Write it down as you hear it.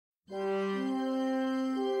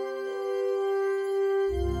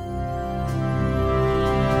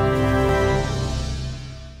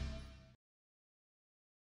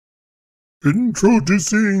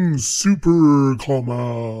Introducing super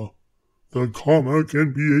comma. The comma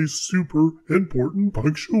can be a super important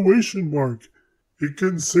punctuation mark. It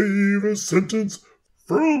can save a sentence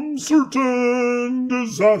from certain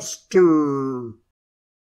disaster.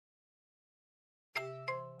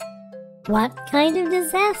 What kind of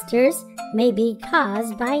disasters may be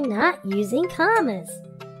caused by not using commas?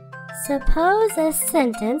 Suppose a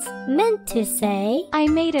sentence meant to say, I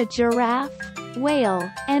made a giraffe, whale,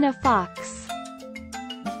 and a fox.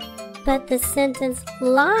 But the sentence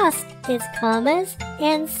lost its commas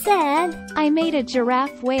and said, I made a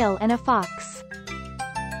giraffe, whale, and a fox.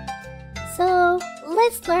 So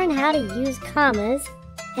let's learn how to use commas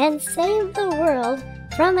and save the world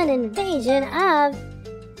from an invasion of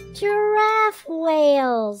giraffe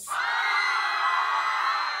whales.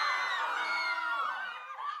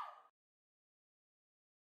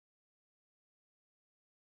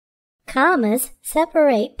 Commas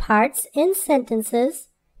separate parts in sentences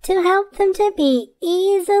to help them to be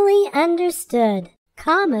easily understood.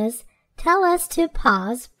 Commas tell us to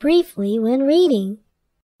pause briefly when reading.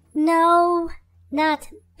 No, not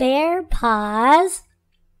bare pause.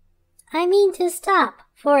 I mean to stop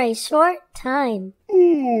for a short time.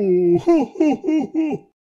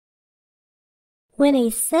 When a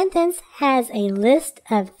sentence has a list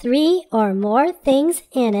of 3 or more things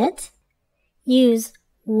in it, use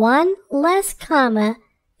one less comma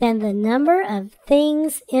than the number of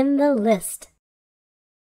things in the list.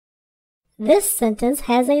 This sentence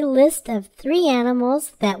has a list of 3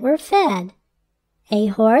 animals that were fed: a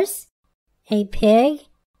horse, a pig,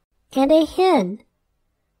 and a hen.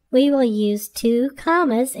 We will use 2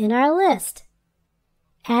 commas in our list.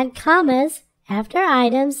 Add commas after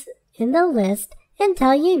items in the list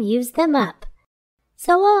until you use them up.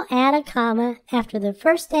 So we'll add a comma after the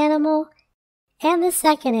first animal and the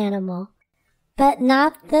second animal, but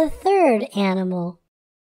not the third animal.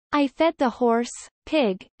 I fed the horse,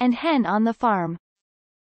 pig, and hen on the farm.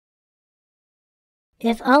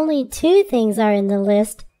 If only 2 things are in the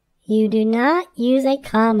list, you do not use a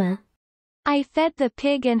comma. I fed the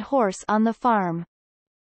pig and horse on the farm.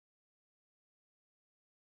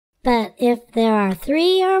 But if there are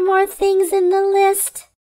 3 or more things in the list,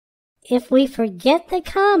 if we forget the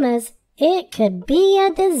commas, it could be a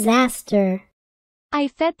disaster. I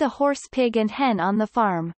fed the horse, pig, and hen on the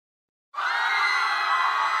farm.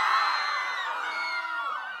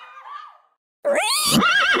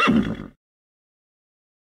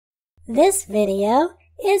 This video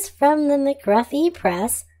is from the McGruffy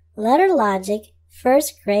Press Letter Logic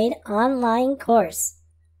First Grade Online Course,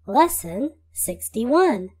 Lesson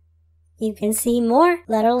 61. You can see more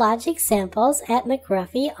letter logic samples at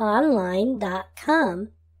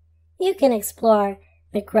mcgruffyonline.com. You can explore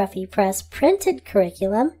McGruffy Press printed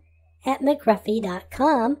curriculum at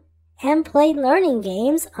mcgruffy.com and play learning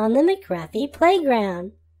games on the McGruffy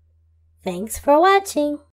Playground. Thanks for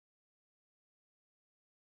watching.